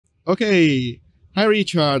Okay. Hi,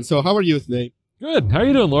 Richard. So, how are you today? Good. How are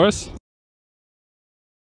you doing, Loris?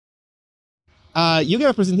 You gave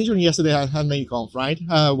a presentation yesterday at Handmade Conf, right?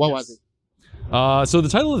 What was it? So the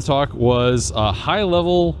title of the talk was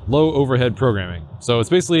high-level, low-overhead programming. So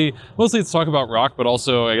it's basically, mostly it's talk about Roc, but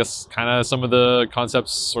also, I guess, kind of some of the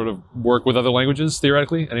concepts sort of work with other languages,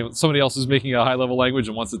 theoretically. And somebody else is making a high-level language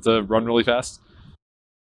and wants it to run really fast.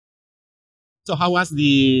 So, how was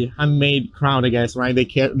the Handmade crowd? I guess, right?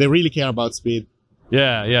 They really care about speed.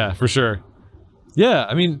 Yeah, for sure. Yeah,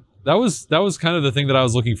 I mean, that was kind of the thing that I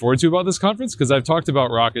was looking forward to about this conference, because I've talked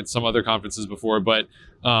about Roc at some other conferences before, but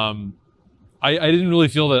I didn't really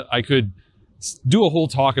feel that I could do a whole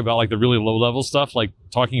talk about like the really low level stuff, like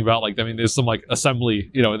talking about like, I mean, there's some like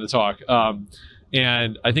assembly, in the talk.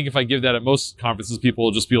 And I think if I give that at most conferences, people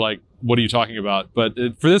will just be like, what are you talking about? But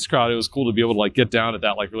for this crowd, it was cool to be able to like get down at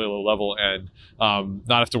that like really low level and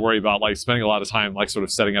not have to worry about like spending a lot of time like sort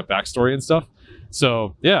of setting up backstory and stuff.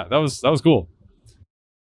 So yeah, that was cool.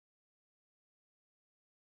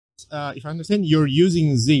 If I understand, you're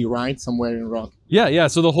using Z, right? Somewhere in Roc. Yeah.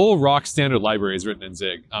 So the whole Roc standard library is written in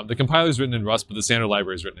Zig. The compiler is written in Rust, but the standard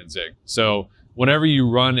library is written in Zig. So whenever you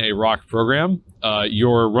run a Roc program,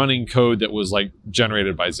 you're running code that was like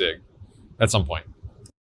generated by Zig at some point.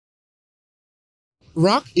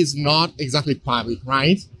 Roc is not exactly public,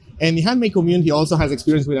 right? And the Handmade community also has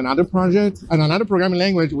experience with another project and another programming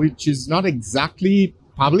language, which is not exactly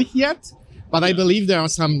public yet, but I believe there are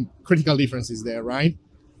some critical differences there, right?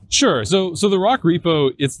 Sure. So the Roc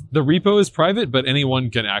repo, the repo is private, but anyone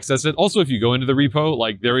can access it. Also, if you go into the repo,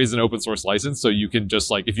 like there is an open source license, so you can just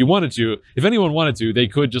like, if anyone wanted to, they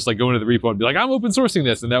could just like go into the repo and be like, I'm open sourcing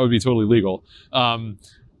this, and that would be totally legal.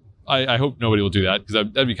 I hope nobody will do that,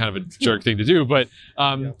 because that'd be kind of a jerk thing to do. But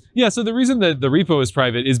yeah, so the reason that the repo is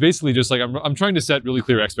private is basically just like I'm trying to set really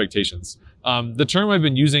clear expectations. The term I've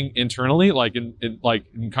been using internally, like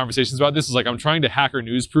in conversations about this, is like I'm trying to Hacker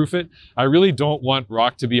News proof it. I really don't want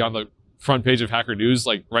Roc to be on the front page of Hacker News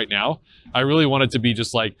like right now. I really want it to be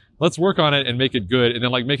just like, let's work on it and make it good, and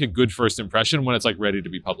then like make a good first impression when it's like ready to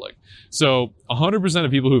be public. So 100%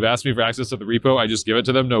 of people who've asked me for access to the repo, I just give it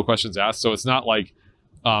to them, no questions asked. So it's not like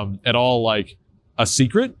at all like a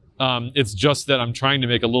secret. It's just that I'm trying to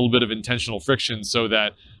make a little bit of intentional friction so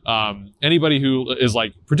that anybody who is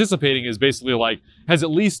like participating is basically like has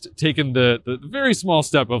at least taken the very small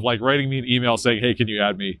step of like writing me an email saying, hey, can you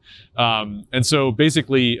add me? And so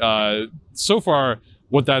basically, so far,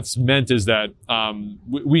 what that's meant is that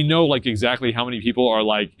we know like exactly how many people are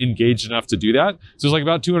like engaged enough to do that. So there's like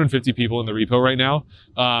about 250 people in the repo right now,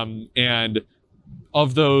 and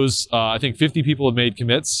of those, I think 50 people have made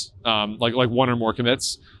commits, like one or more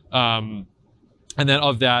commits. And then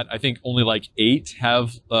of that, I think only like 8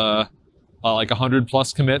 have like 100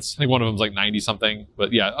 plus commits. I think one of them's like 90 something,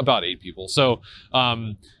 but yeah, about 8 people. So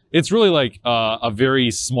it's really like a very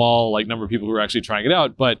small like number of people who are actually trying it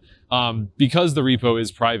out. But because the repo is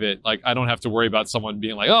private, like I don't have to worry about someone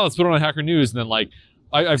being like, oh, let's put it on Hacker News, and then like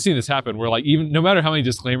I've seen this happen where like even no matter how many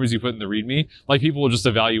disclaimers you put in the README, like people will just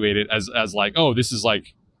evaluate it as like, oh, this is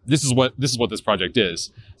what this project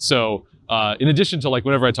is. So in addition to like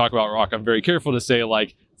whenever I talk about Roc, I'm very careful to say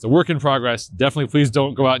like it's a work in progress. Definitely, please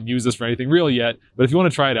don't go out and use this for anything real yet. But if you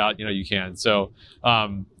want to try it out, you can. So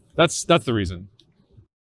that's the reason.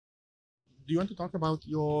 Do you want to talk about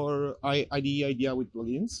your IDE idea with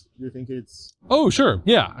plugins? Do you think it's... Oh, sure.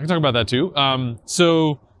 Yeah, I can talk about that too.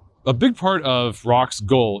 So a big part of Roc's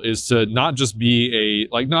goal is to not just be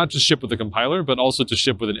not just ship with a compiler, but also to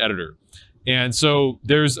ship with an editor. And so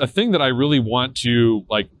there's a thing that I really want to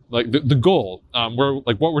the goal, where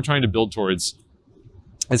like what we're trying to build towards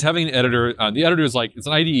is having an editor. The editor is like, it's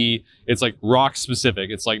an IDE. It's like Roc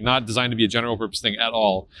specific. It's like not designed to be a general purpose thing at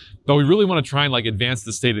all. But we really want to try and like advance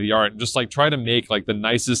the state of the art and just like try to make like the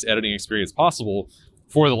nicest editing experience possible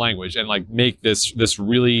for the language, and like make this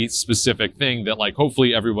really specific thing that like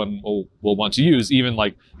hopefully everyone will want to use. Even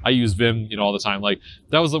like I use Vim all the time. Like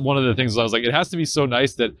that was one of the things I was like, it has to be so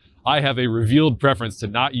nice that I have a revealed preference to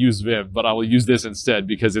not use Vim, but I will use this instead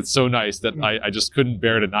because it's so nice that I just couldn't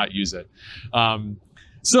bear to not use it.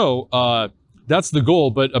 So that's the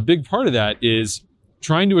goal, but a big part of that is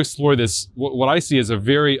trying to explore this, what I see as a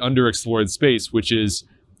very underexplored space, which is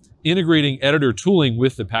integrating editor tooling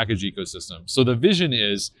with the package ecosystem. So the vision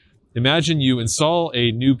is, imagine you install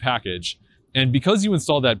a new package, and because you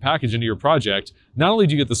install that package into your project, not only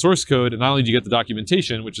do you get the source code and not only do you get the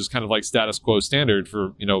documentation, which is kind of like status quo standard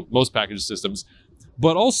for most package systems,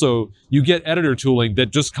 but also you get editor tooling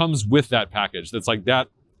that just comes with that package. That's like that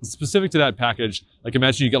specific to that package. Like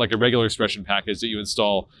imagine you get like a regular expression package that you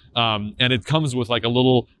install, and it comes with like a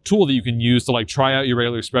little tool that you can use to like try out your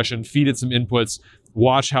regular expression, feed it some inputs,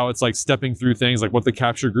 watch how it's like stepping through things, like what the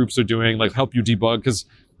capture groups are doing, like help you debug, because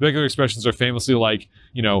regular expressions are famously like,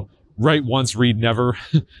 you know, write once, read never,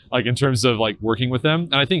 like in terms of like working with them.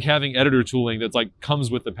 And I think having editor tooling that's like comes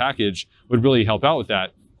with the package would really help out with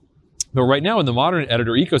that. But right now in the modern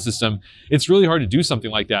editor ecosystem, it's really hard to do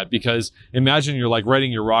something like that, because imagine you're like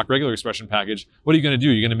writing your Roc regular expression package. What are you going to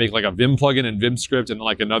do? You're going to make like a Vim plugin and Vim script and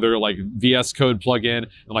like another like VS Code plugin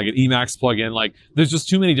and like an Emacs plugin. Like there's just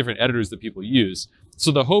too many different editors that people use.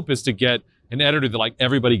 So the hope is to get an editor that like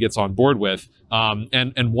everybody gets on board with,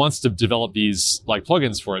 and wants to develop these like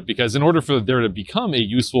plugins for it. Because in order for there to become a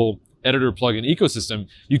useful editor plugin ecosystem,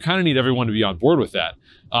 you kind of need everyone to be on board with that.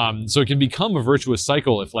 So it can become a virtuous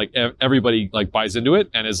cycle if like everybody like buys into it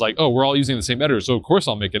and is like, oh, we're all using the same editor, so of course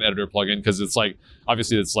I'll make an editor plugin, because it's like,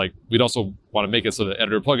 obviously it's like, we'd also want to make it so that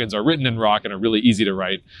editor plugins are written in Roc and are really easy to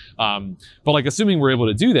write. But like assuming we're able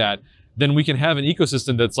to do that, then we can have an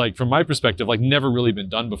ecosystem that's like, from my perspective, like never really been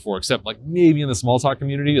done before, except like maybe in the Smalltalk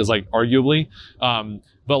community is like arguably.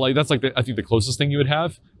 But like that's like I think the closest thing you would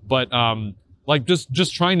have. But like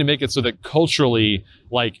just trying to make it so that culturally,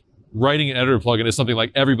 like writing an editor plugin is something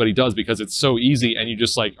like everybody does because it's so easy and you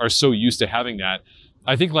just like are so used to having that.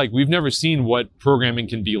 I think like we've never seen what programming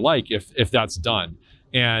can be like if that's done.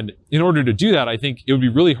 And in order to do that, I think it would be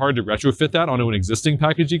really hard to retrofit that onto an existing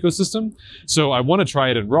package ecosystem. So I want to try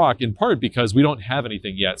it in Roc, in part because we don't have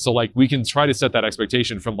anything yet. So like we can try to set that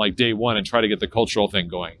expectation from like day one and try to get the cultural thing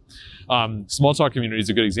going. Smalltalk community is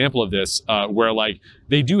a good example of this, where like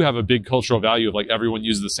they do have a big cultural value of like everyone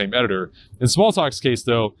uses the same editor. In Smalltalk's case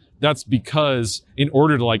though, that's because in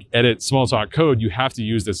order to like edit Smalltalk code, you have to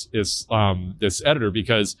use this editor,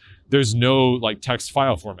 because there's no like text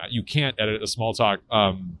file format. You can't edit a Smalltalk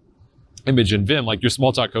image in Vim. Like your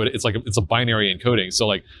Smalltalk code, it's a binary encoding. So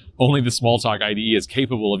like only the Smalltalk IDE is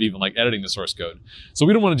capable of even like editing the source code. So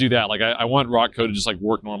we don't want to do that. Like I want Roc code to just like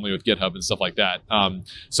work normally with GitHub and stuff like that.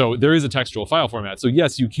 So there is a textual file format. So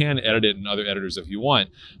yes, you can edit it in other editors if you want,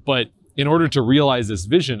 but in order to realize this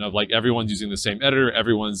vision of like everyone's using the same editor,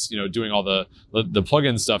 everyone's, you know, doing all the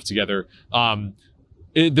plugin stuff together,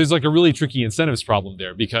 there's like a really tricky incentives problem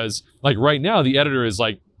there, because like right now the editor is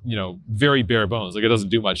like, you know, very bare bones. Like it doesn't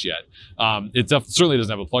do much yet. It certainly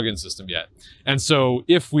doesn't have a plugin system yet. And so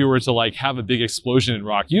if we were to like have a big explosion in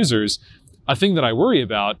Roc users, a thing that I worry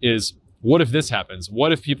about is, what if this happens?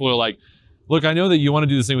 What if people are like, look, I know that you want to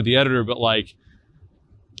do this thing with the editor, but like,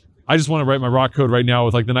 I just want to write my Roc code right now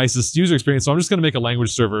with like the nicest user experience. So I'm just going to make a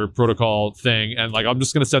language server protocol thing. And like, I'm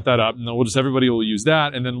just going to set that up, and then everybody will use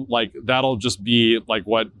that. And then like, that'll just be like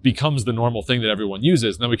what becomes the normal thing that everyone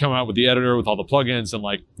uses. And then we come out with the editor with all the plugins, and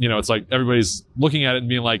like, you know, it's like everybody's looking at it and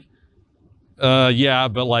being like, yeah,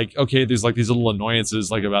 but like, okay, there's like these little annoyances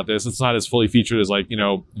like about this. It's not as fully featured as like, you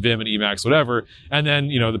know, Vim and Emacs, whatever. And then,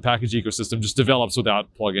 you know, the package ecosystem just develops without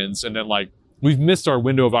plugins. And then like, we've missed our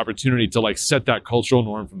window of opportunity to like set that cultural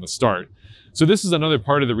norm from the start. So this is another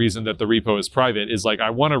part of the reason that the repo is private, is like,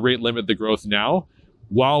 I want to rate limit the growth now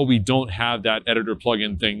while we don't have that editor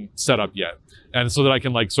plugin thing set up yet. And so that I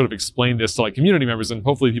can like sort of explain this to like community members, and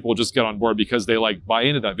hopefully people will just get on board because they like buy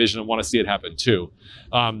into that vision and want to see it happen too.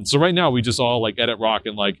 So right now we just all like edit Roc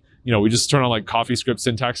and like, you know, we just turn on like CoffeeScript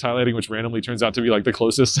syntax highlighting, which randomly turns out to be like the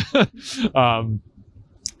closest.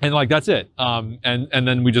 And like, that's it. And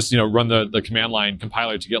then we just, you know, run the command line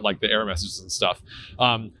compiler to get like the error messages and stuff.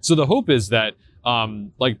 So the hope is that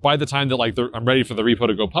like by the time that like I'm ready for the repo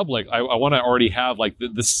to go public, I want to already have like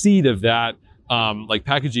the seed of that like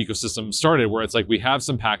package ecosystem started, where it's like we have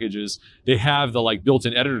some packages, they have the like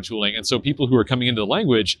built-in editor tooling. And so people who are coming into the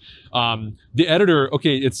language, the editor,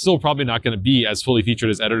 okay, it's still probably not going to be as fully featured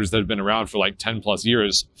as editors that have been around for like 10 plus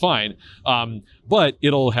years, fine. But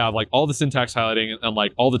it'll have like all the syntax highlighting and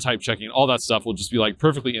like all the type checking, all that stuff will just be like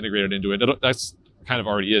perfectly integrated into it. That's kind of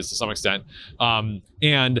already is to some extent.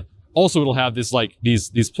 And also it'll have this like these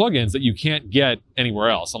plugins that you can't get anywhere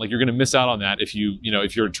else. And like, you're going to miss out on that if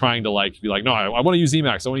if you're trying to like be like, no, I want to use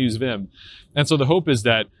Emacs, I want to use Vim. And so the hope is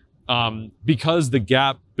that because the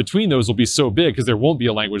gap between those will be so big, because there won't be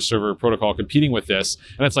a language server protocol competing with this.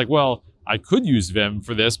 And it's like, well, I could use Vim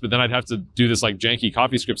for this, but then I'd have to do this like janky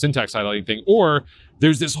CoffeeScript syntax highlighting thing. Or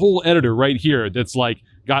there's this whole editor right here that's like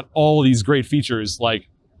got all these great features. Like,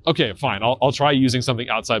 okay, fine, I'll try using something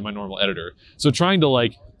outside my normal editor. So trying to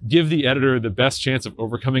like give the editor the best chance of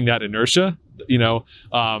overcoming that inertia, you know,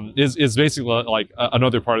 is basically like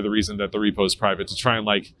another part of the reason that the repo is private, to try and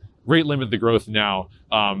like rate limit the growth now.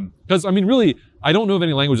 Because I mean, really, I don't know of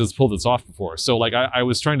any language that's pulled this off before. So like I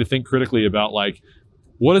was trying to think critically about like,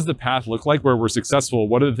 what does the path look like where we're successful?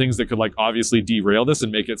 What are the things that could like obviously derail this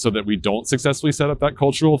and make it so that we don't successfully set up that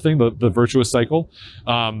cultural thing, the virtuous cycle?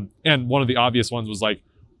 And one of the obvious ones was like,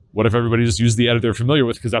 what if everybody just used the editor they're familiar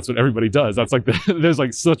with? Because that's what everybody does. That's like there's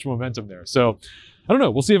like such momentum there. So I don't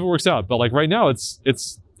know. We'll see if it works out. But like right now, it's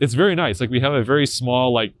very nice. Like we have a very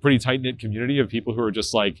small, like pretty tight knit community of people who are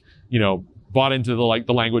just like, you know, bought into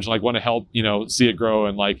the language, like want to help, you know, see it grow.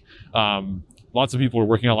 And like lots of people are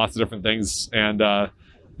working on lots of different things. And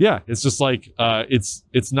yeah, it's just like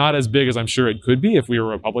it's not as big as I'm sure it could be if we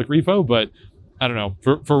were a public repo. But I don't know.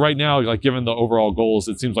 For right now, like given the overall goals,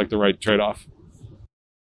 it seems like the right trade-off.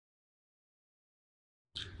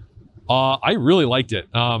 I really liked it.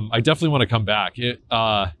 I definitely want to come back.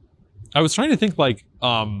 I was trying to think like,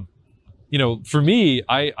 you know, for me,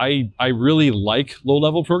 I really like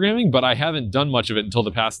low-level programming, but I haven't done much of it until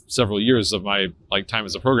the past several years of my like time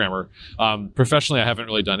as a programmer. Professionally, I haven't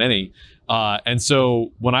really done any. And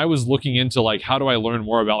so when I was looking into like, how do I learn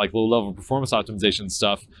more about like low-level performance optimization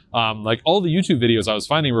stuff, like all the YouTube videos I was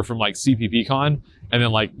finding were from like CPPCon, and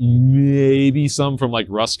then like maybe some from like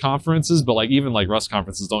Rust conferences, but like even like Rust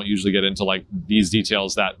conferences don't usually get into like these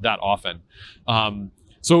details that often.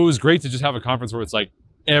 So it was great to just have a conference where it's like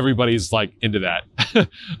everybody's like into that.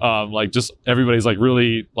 Like just everybody's like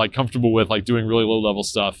really like comfortable with like doing really low-level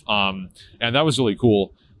stuff. And that was really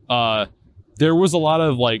cool. There was a lot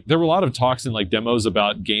of talks and like demos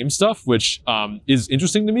about game stuff, which is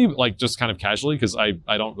interesting to me, like just kind of casually, because I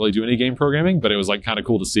don't really do any game programming, but it was like kind of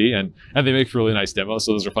cool to see, and they make really nice demos,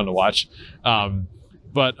 so those are fun to watch.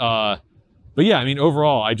 But yeah, I mean,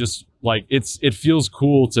 overall, I just like it feels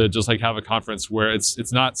cool to just like have a conference where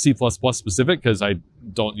it's not C++ specific, because I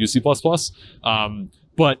don't use C++,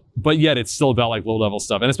 but yet it's still about like low-level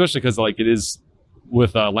stuff, and especially because like it is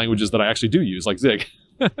with languages that I actually do use, like Zig.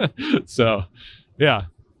 So yeah,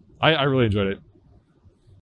 I really enjoyed it.